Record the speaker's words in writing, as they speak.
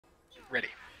Ready.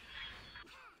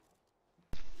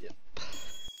 Yep.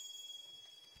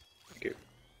 Thank you.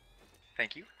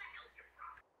 Thank you.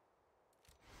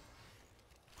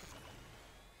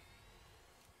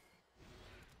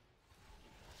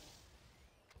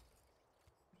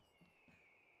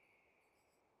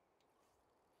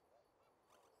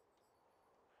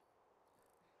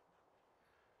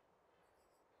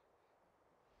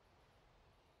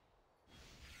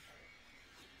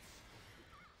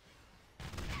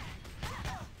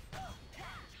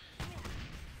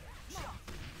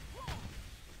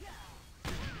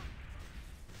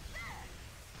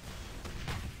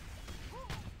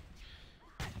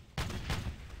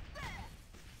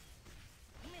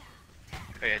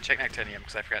 Oh yeah, check Nectinium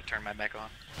because I forgot to turn my mech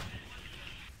on.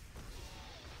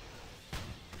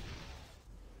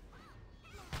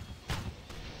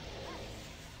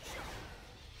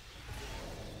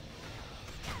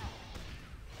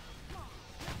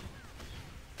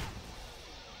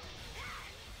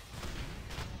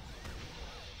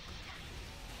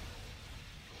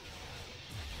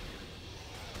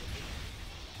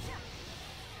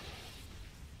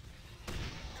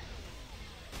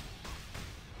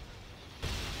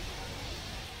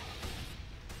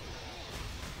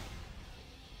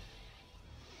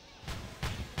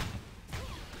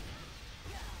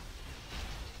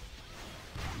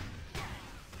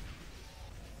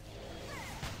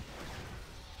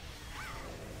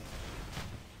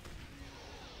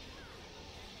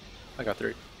 I got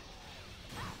 3.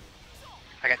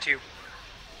 I got 2.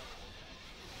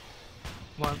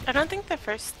 One. I don't think the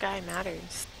first guy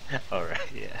matters.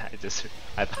 Alright, yeah,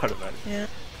 I thought about it. Yeah.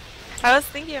 I was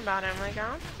thinking about it, I'm like,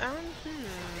 I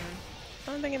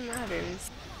don't think it matters.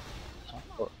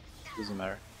 Oh, doesn't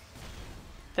matter.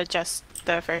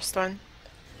 The first one.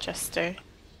 Jester.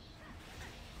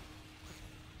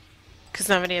 Because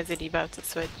nobody has a debuff to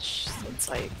switch, so it's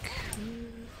like...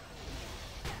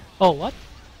 Oh, what?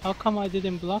 How come I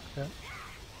didn't block that?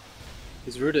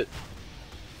 He's rooted.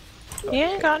 Yeah,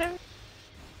 Okay. got him.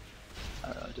 I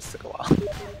don't know, it just took a while.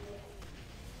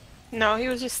 No, he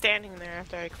was just standing there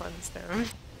after I cleansed him.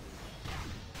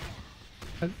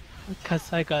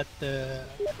 Because I got the...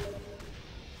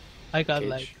 I got Cage.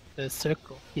 like the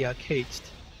circle. Yeah, caged.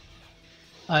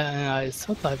 I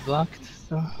thought I blocked,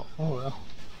 so... Oh well.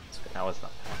 That was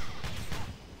not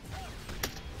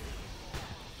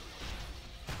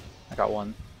I got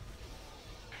 1.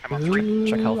 I'm on 3.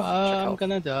 Check health, check I'm health.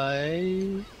 gonna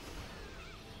die.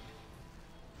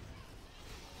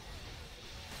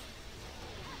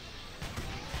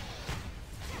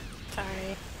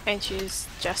 Sorry. I choose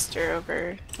Jester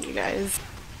over you guys.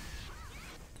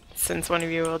 Since one of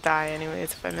you will die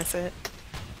anyways if I miss it.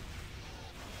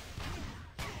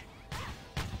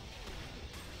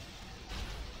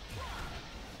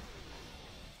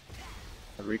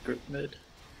 A regroup mid.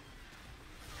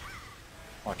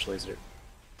 Watch laser.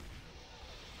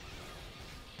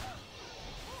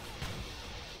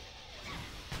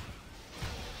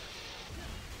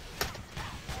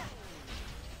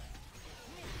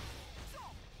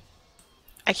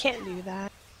 I can't do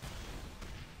that.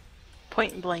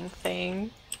 Point blank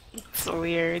thing. It's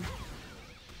weird.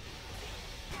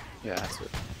 Yeah, that's it.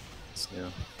 It's new.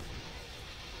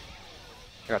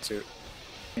 I got 2. I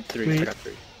mean 3. Three. I got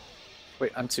 3.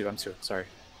 Wait, I'm 2. Sorry.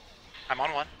 I'm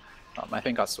on 1. My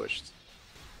thing got switched.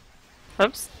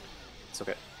 Oops. It's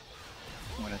okay.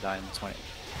 I'm gonna die in 20.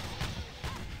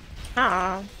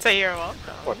 Ah, so you're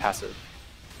welcome. Or passive.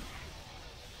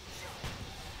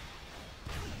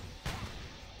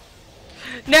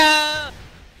 No!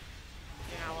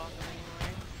 You're not welcome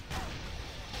anymore.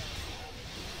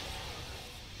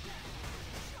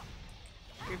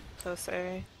 You're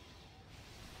closer.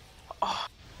 Oh.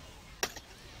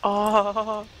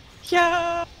 Oh.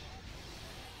 Yeah!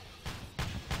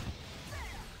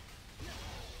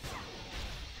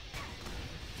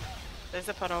 There's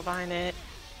a puddle behind it.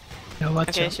 Yeah, watch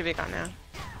Okay, it out. should be gone now.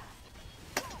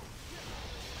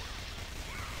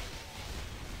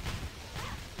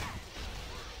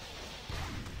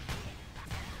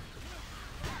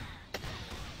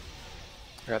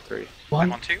 I got 3. I'm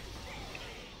One. on 2.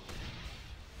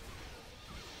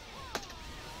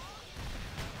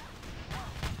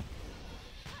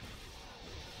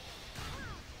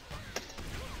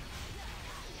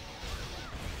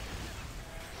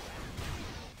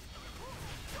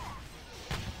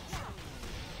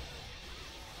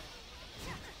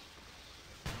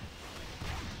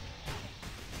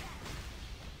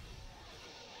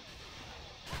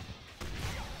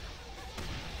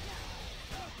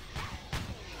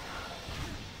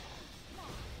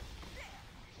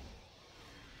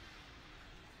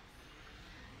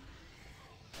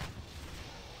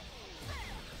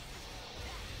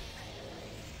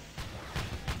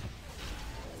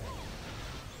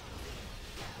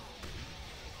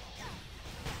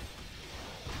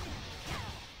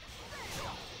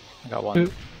 got 1.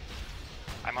 Two.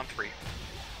 I'm on 3.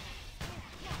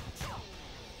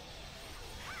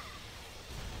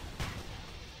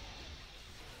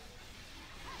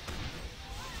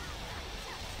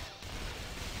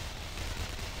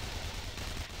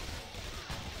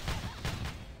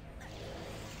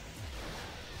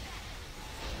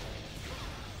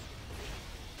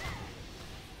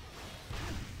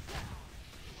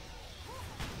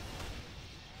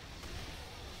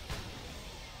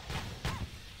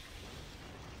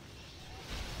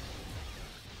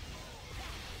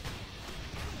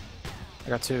 I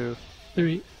got 2.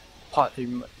 3. Pot.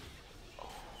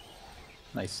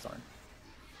 Nice Thorne.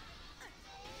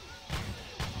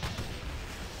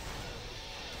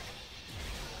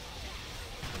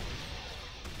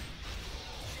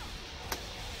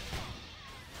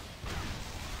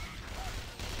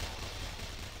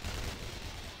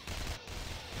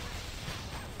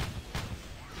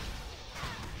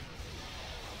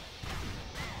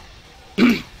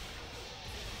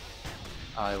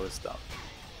 I was dumb.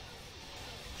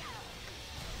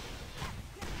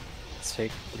 Let's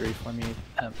take 3 for me.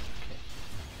 Okay.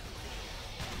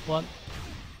 1.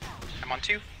 I'm on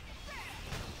 2.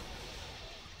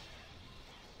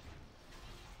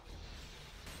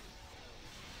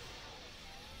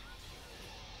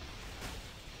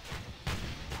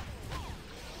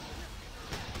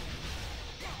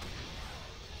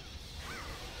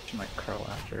 She might curl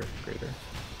after greater.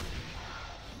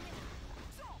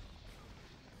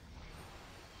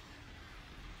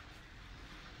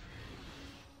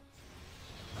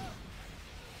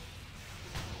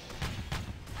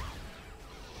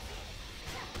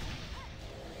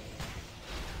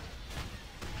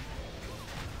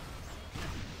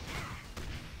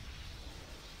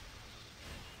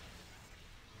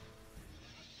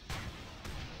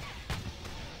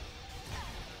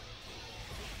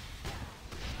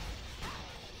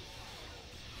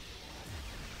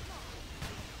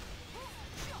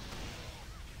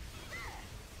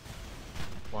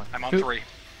 I'm on 2. 3.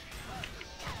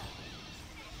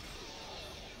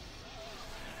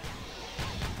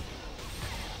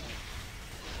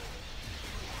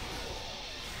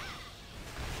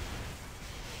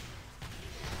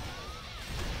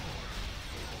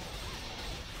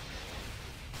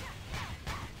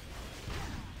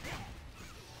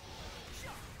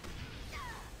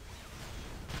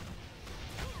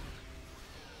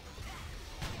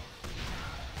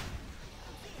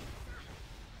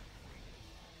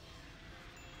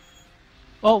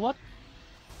 Oh, what?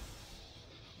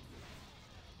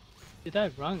 Did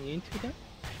I run into that?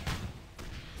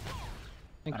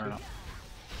 Thank I don't you. know.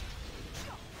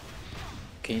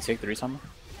 Can you take 3 Tama?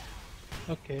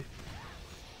 Okay.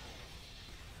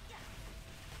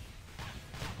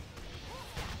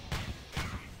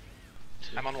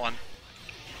 I'm on 1.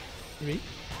 3.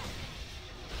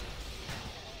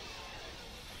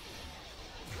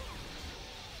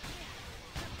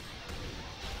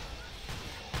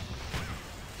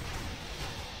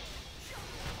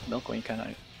 Milk when you cannot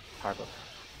harbor.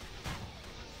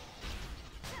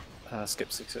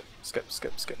 Skip, skip, skip, skip,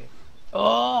 skip, skip.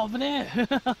 Oh, man!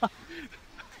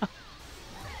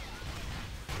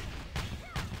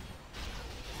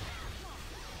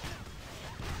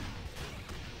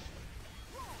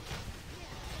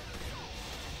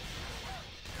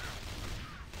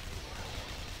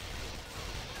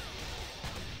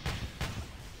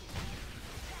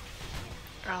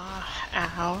 Ah,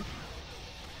 ow.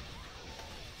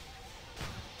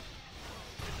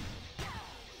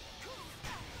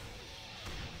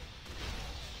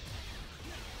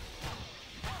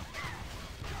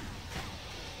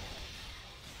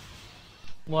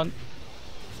 One.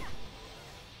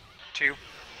 2.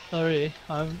 Sorry,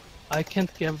 I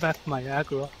can't get back my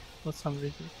aggro for some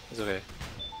reason. It's okay.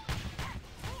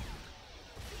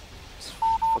 Just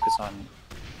focus on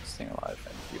staying alive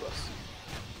and heal us.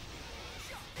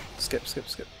 Skip, skip,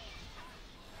 skip.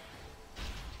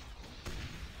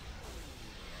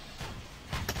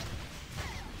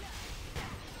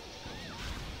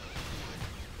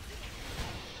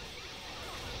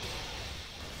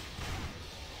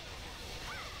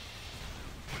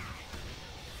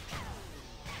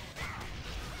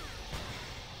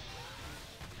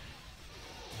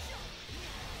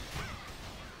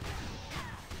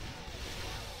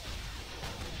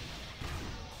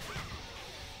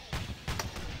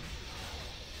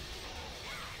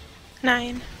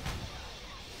 Nine.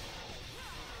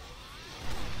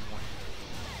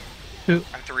 2.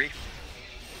 I'm 3.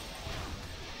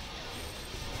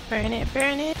 Burn it,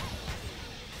 burn it.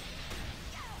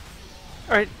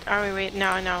 Or are we wait?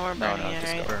 No, no, we're No, burning no, it,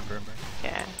 just right? go. Burn, burn, burn.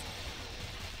 Yeah.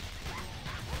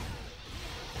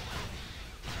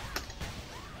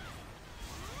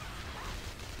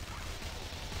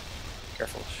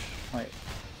 Careful. Wait.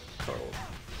 Cold.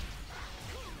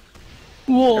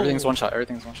 Whoa! Everything's one shot.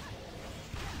 Everything's one shot.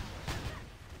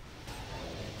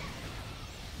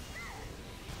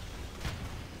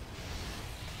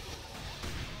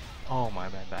 Oh my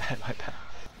bad, my bad.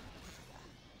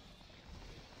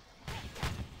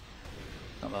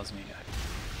 No, that was me.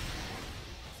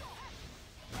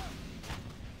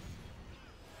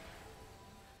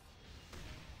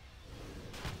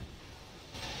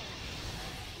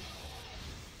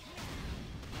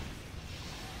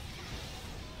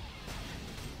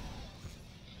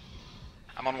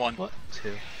 I'm on 1. What?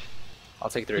 2. I'll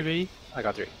take 3. 3? I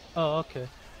got 3. Oh, okay.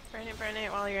 Burn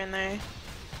it while you're in there.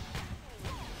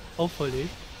 Hopefully.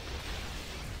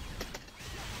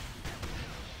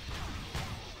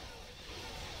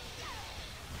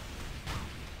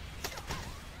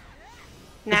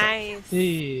 Nice.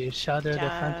 Hey, Shadow the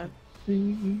job.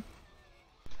 Phantom.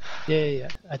 Yeah,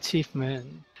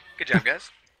 achievement. Good job,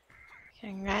 guys.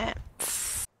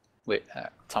 Congrats. Wait,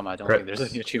 Tama, I don't Great. think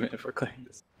there's any achievement for clearing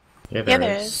this. Yeah, Yeah, there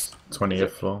there is.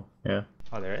 20th floor, yeah.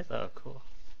 Oh, there is? Oh, cool.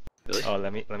 Really? Oh,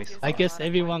 let me. I guess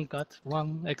everyone got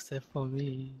one except for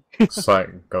me. It's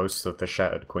like Ghost of the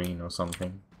Shattered Queen or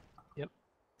something.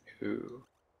 Ooh.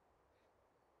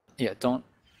 Yeah, don't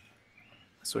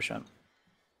switch them.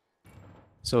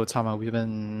 So Tama, we've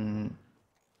been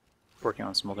working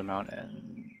on Smolder Mount,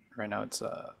 and right now it's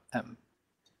M.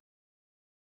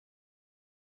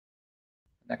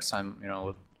 Next time, you know,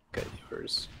 we'll get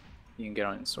yours. You can get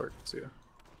on sword too.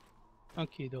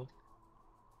 Okay, though.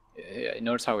 Yeah,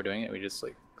 notice how we're doing it? We just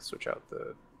like switch out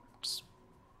the. Just...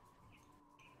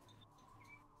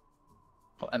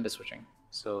 Well, M is switching,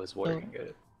 so his warrior can get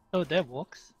it. Oh, that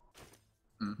works,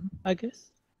 Mm-hmm. I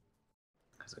guess.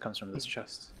 Because it comes from this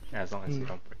chest. Yeah, as long as you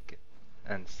don't break it.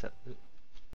 And set loot.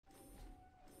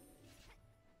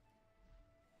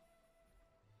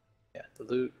 Yeah, the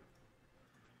loot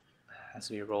has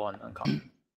to be roll on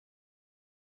uncommon.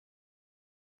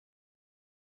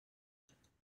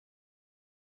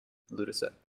 Loot is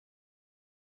set.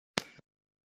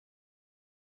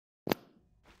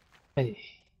 Hey.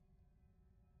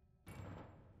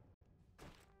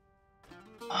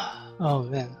 Oh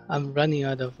man, I'm running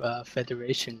out of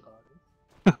Federation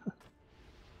Guard.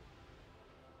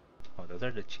 Oh, those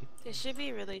are the cheap. It should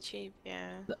be really cheap, yeah.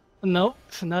 Nope,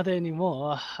 not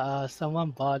anymore.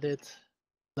 Someone bought it,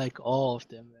 like all of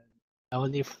them. And I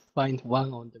only find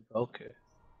one on the broker.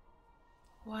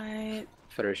 What?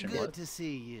 Federation Good what? to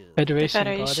see you. Federation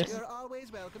Federation. Goddess. You're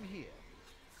always welcome here.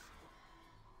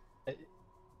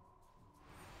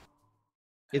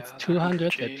 It's Yeah, 200 a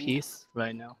 100G. piece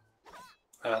right now.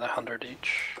 100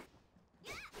 each.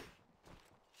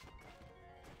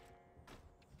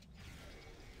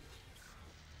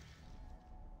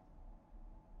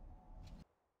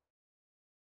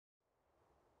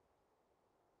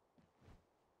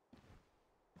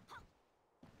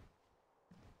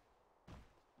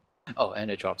 Oh,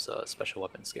 and it drops a special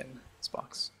weapon skin in this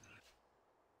box.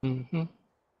 Mm-hmm.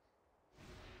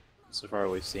 So far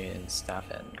we've seen staff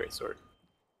and greatsword.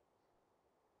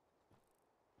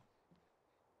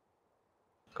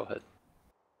 Go ahead.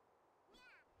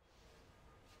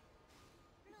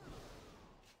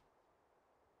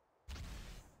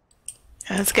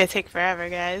 That's gonna take forever,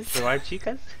 guys. So are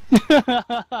chicas?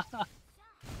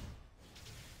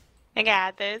 I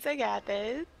got this, I got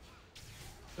this.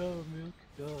 Go, milk,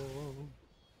 go.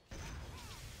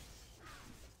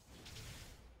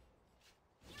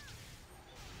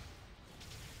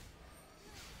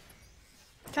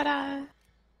 Ta-da!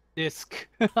 Disc.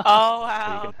 Oh, So you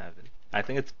wow. can have it. I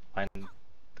think it's fine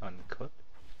on code.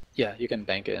 Yeah, you can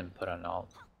bank it and put on alt.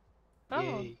 Oh.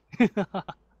 Yay.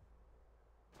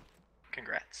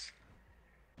 Congrats.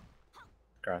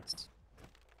 Congrats.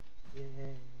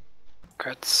 Yay.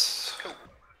 Crits.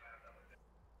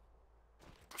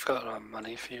 I've got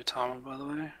money for you, Tama, by the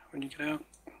way, when you get out.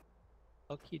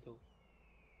 Okie dokie.